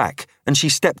ominous crack, and she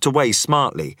stepped away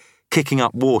smartly, kicking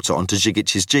up water onto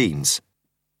Zigic's jeans.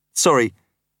 Sorry.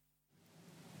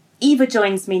 Eva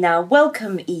joins me now.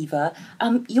 Welcome, Eva.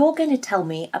 You're going to tell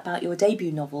me about your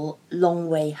debut novel, Long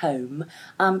Way Home,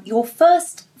 your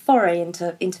first foray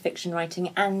into fiction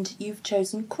writing, and you've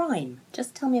chosen crime.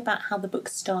 Just tell me about how the book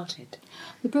started.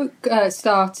 The book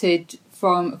started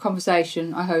from a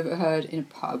conversation I overheard in a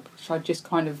pub, which I just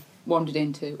kind of wandered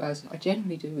into, as I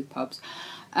generally do with pubs,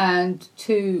 and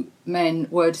two men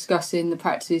were discussing the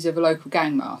practices of a local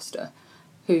gangmaster,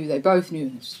 who they both knew,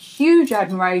 and there was huge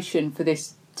admiration for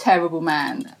this terrible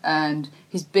man and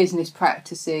his business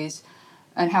practices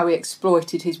and how he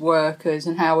exploited his workers,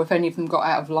 and how if any of them got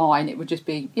out of line it would just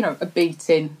be, a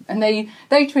beating. And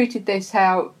they treated this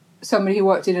how somebody who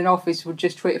worked in an office would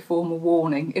just treat a formal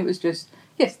warning. It was just,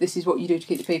 yes, this is what you do to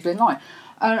keep the people in line.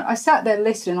 And I sat there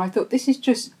listening and I thought, this is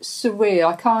just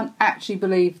surreal. I can't actually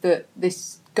believe that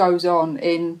this goes on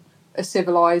in a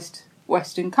civilised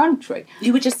Western country.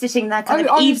 You were just sitting there kind of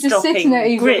I was eavesdropping. just sitting there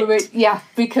eavesdropping. Yeah,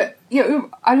 because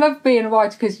I love being a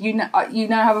writer because you now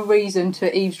have a reason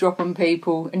to eavesdrop on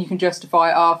people and you can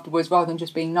justify it afterwards rather than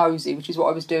just being nosy, which is what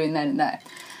I was doing then and there.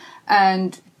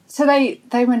 And so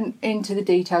they went into the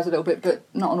details a little bit, but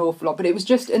not an awful lot. But it was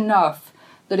just enough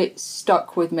that it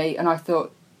stuck with me, and I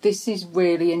thought, this is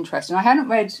really interesting. I hadn't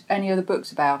read any other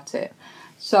books about it.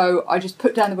 So I just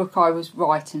put down the book I was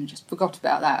writing and just forgot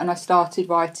about that. And I started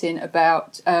writing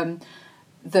about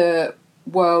the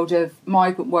world of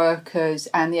migrant workers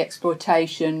and the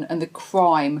exploitation and the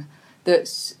crime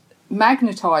that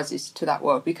magnetises to that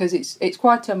world, because it's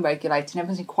quite unregulated and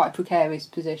everyone's in quite a precarious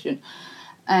position.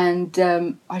 And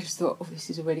I just thought, this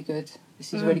is a really good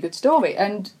story.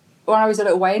 And when I was a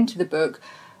little way into the book,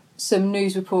 some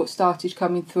news reports started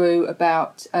coming through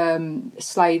about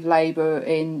slave labour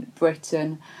in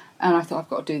Britain, and I thought, I've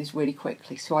got to do this really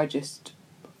quickly. So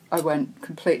I went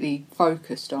completely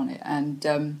focused on it, and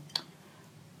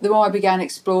the more I began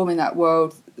exploring that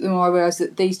world, the more I realised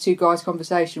that these two guys'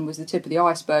 conversation was the tip of the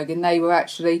iceberg, and they were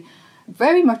actually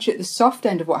very much at the soft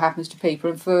end of what happens to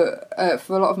people. And for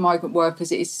a lot of migrant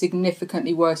workers, it is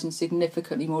significantly worse and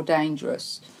significantly more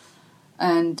dangerous.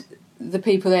 And the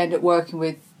people they end up working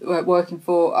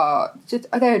for are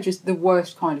just the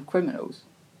worst kind of criminals.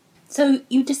 So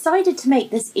you decided to make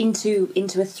this into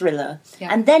a thriller,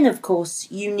 yeah. And then of course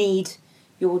you need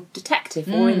your detective,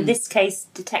 or in this case,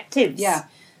 detectives. Yeah.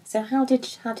 So how did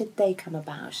they come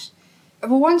about?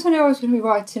 Well, once I knew I was going to be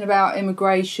writing about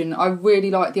immigration, I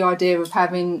really liked the idea of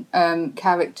having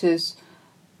characters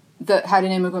that had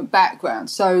an immigrant background.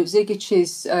 So Zigic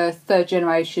is third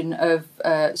generation of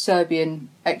Serbian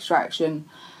extraction.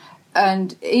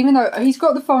 And even though he's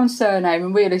got the foreign surname,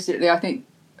 and realistically, I think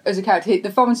as a character,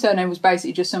 the foreign surname was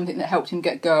basically just something that helped him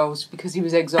get girls because he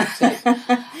was exotic.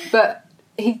 But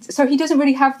he doesn't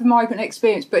really have the migrant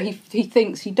experience, but he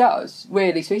thinks he does,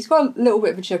 really. So he's got a little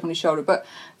bit of a chip on his shoulder. But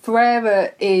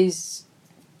Ferreira is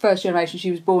first generation.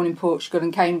 She was born in Portugal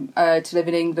and came to live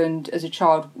in England as a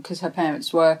child because her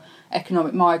parents were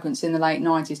economic migrants in the late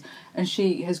 90s. And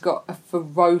she has got a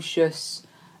ferocious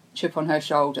chip on her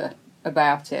shoulder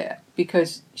about it,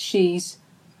 because she's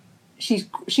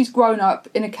grown up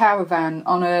in a caravan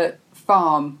on a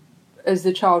farm as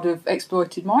the child of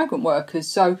exploited migrant workers,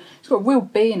 so she's got a real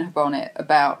bee in her bonnet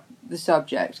about the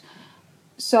subject.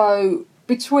 So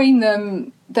between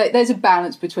them, there's a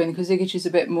balance between them, because Zigic is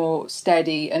a bit more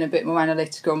steady and a bit more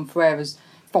analytical, and Ferreira's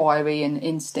fiery and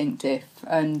instinctive,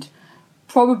 and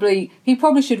he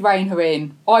probably should rein her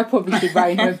in. I probably should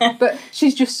rein her, but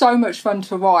she's just so much fun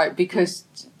to write because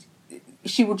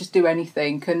she will just do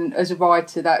anything, and as a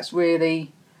writer, that's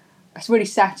really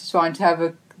satisfying to have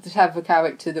a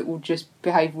character that will just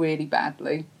behave really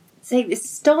badly. say this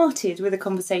started with a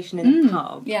conversation in a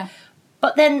pub. Yeah.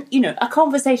 But then, a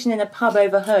conversation in a pub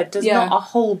overheard does not a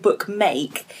whole book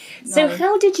make. So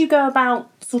how did you go about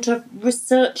sort of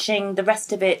researching the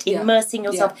rest of it, immersing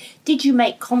yourself? Yeah. Did you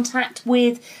make contact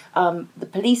with the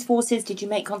police forces? Did you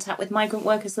make contact with migrant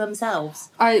workers themselves?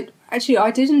 I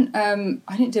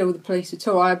didn't deal with the police at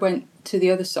all. I went to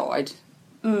the other side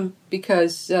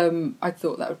because I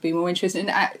thought that would be more interesting.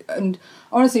 And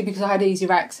honestly, because I had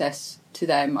easier access to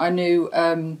them. I knew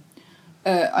a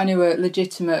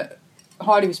legitimate,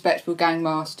 highly respectable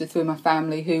gangmaster through my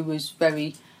family who was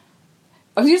very...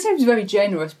 I was going to say he was very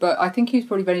generous, but I think he was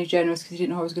probably very generous because he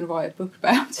didn't know I was going to write a book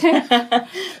about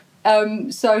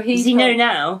it. So he... Does he know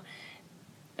now?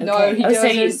 Okay. No, he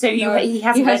doesn't. He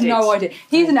hasn't. He has no idea.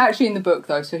 He isn't actually in the book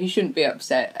though, so he shouldn't be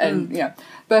upset. And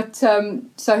but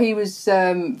so he was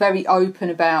very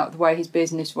open about the way his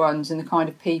business runs and the kind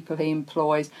of people he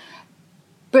employs.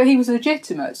 But he was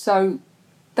legitimate, so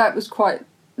that was quite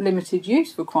limited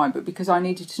use for a crime book because I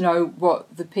needed to know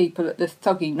what the people at the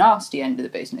thuggy, nasty end of the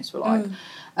business were like.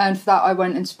 And for that, I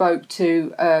went and spoke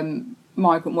to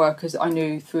migrant workers that I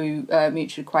knew through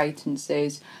mutual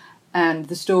acquaintances. And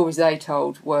the stories they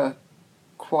told were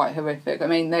quite horrific. I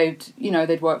mean,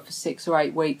 they'd work for 6 or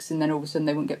 8 weeks and then all of a sudden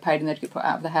they wouldn't get paid and they'd get put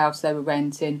out of the house they were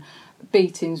renting.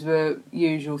 Beatings were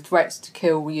usual, threats to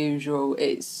kill were usual.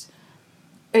 It's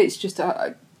just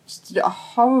a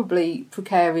horribly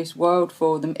precarious world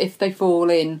for them if they fall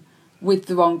in with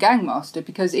the wrong gangmaster,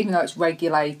 because even though it's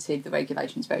regulated, the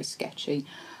regulation's very sketchy.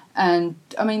 And,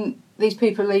 I mean, these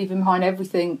people are leaving behind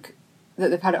everything that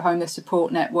they've had at home, their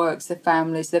support networks, their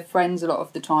families, their friends a lot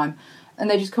of the time, and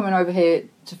they're just coming over here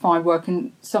to find work,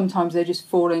 and sometimes they just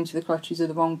fall into the clutches of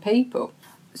the wrong people.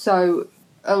 So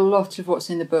a lot of what's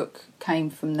in the book came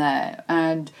from there,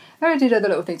 and I did other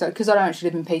little things, because I don't actually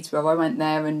live in Peterborough. I went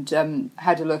there and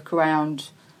had a look around.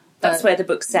 That's where the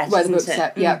book's set,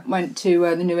 Yeah, went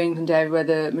to the New England area where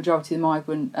the majority of the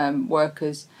migrant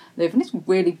workers live, and it's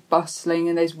really bustling,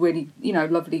 and there's really,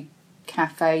 lovely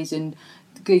cafes and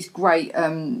these great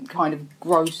kind of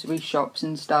grocery shops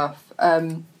and stuff,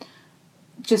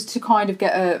 just to kind of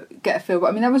get a feel. But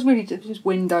I mean, that was really just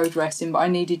window dressing, but I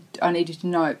needed to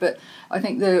know it. But I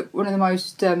think one of the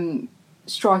most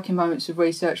striking moments of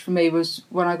research for me was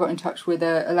when I got in touch with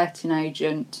a letting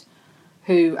agent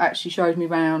who actually showed me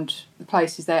around the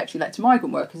places they actually let to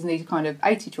migrant workers, and these are kind of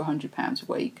 £80 to £100 a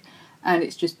week, and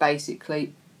it's just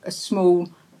basically a small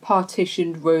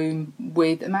partitioned room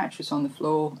with a mattress on the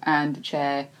floor and a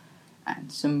chair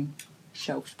and some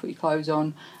shelves to put your clothes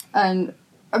on. And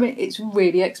I mean, it's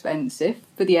really expensive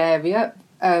for the area,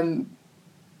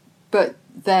 but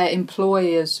their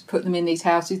employers put them in these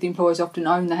houses. The employers often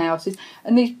own the houses,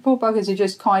 and these poor buggers are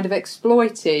just kind of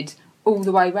exploited all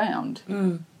the way round.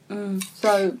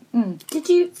 So did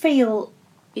you feel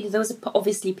there was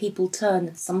obviously people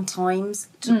turn sometimes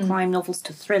to crime novels,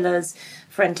 to thrillers,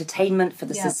 for entertainment, for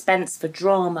the suspense, for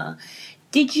drama.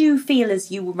 Did you feel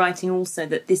as you were writing also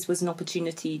that this was an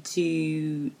opportunity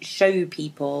to show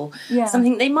people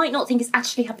something they might not think is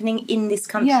actually happening in this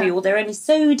country, or they're only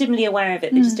so dimly aware of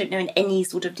it, they just don't know in any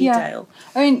sort of detail?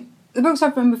 I mean, the books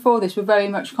I've written before this were very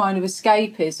much kind of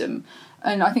escapism,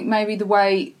 and I think maybe the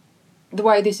way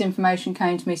this information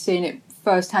came to me, seeing it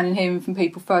firsthand and hearing from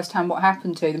people firsthand what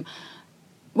happened to them,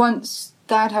 once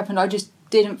that happened, I just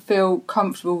didn't feel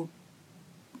comfortable.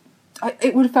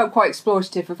 It would have felt quite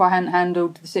exploitative if I hadn't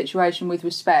handled the situation with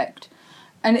respect.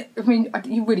 And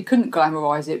you really couldn't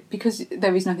glamorise it, because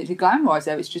there is nothing to glamorise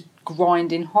there. It's just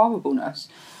grinding horribleness.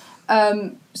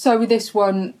 So with this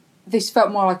one, this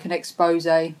felt more like an expose.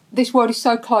 This world is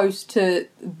so close to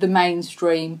the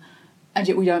mainstream, and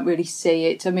yet we don't really see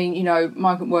it. I mean,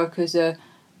 migrant workers are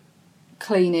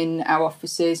cleaning our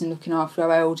offices and looking after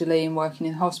our elderly and working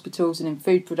in hospitals and in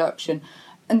food production.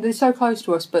 And they're so close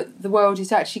to us, but the world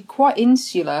is actually quite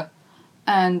insular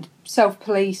and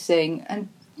self-policing, and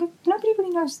nobody really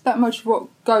knows that much of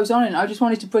what goes on in it. I just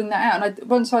wanted to bring that out. And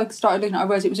once I started looking at it, I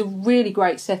realised it was a really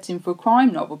great setting for a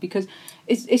crime novel, because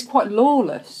it's quite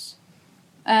lawless.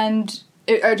 And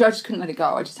I just couldn't let it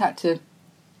go. I just had to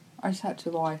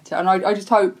write it. And I just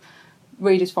hope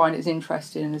readers find it as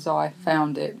interesting as I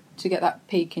found it, to get that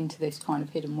peek into this kind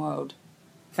of hidden world.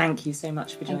 Thank you so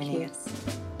much for joining us.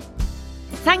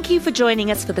 Thank you for joining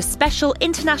us for the special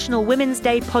International Women's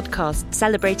Day podcast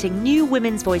celebrating new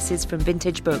women's voices from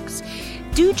vintage books.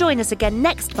 Do join us again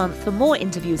next month for more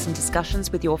interviews and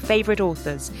discussions with your favourite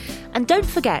authors. And don't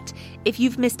forget, if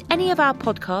you've missed any of our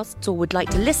podcasts or would like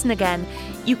to listen again,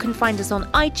 you can find us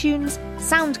on iTunes,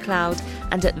 SoundCloud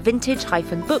and at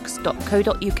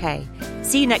vintage-books.co.uk.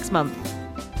 See you next month.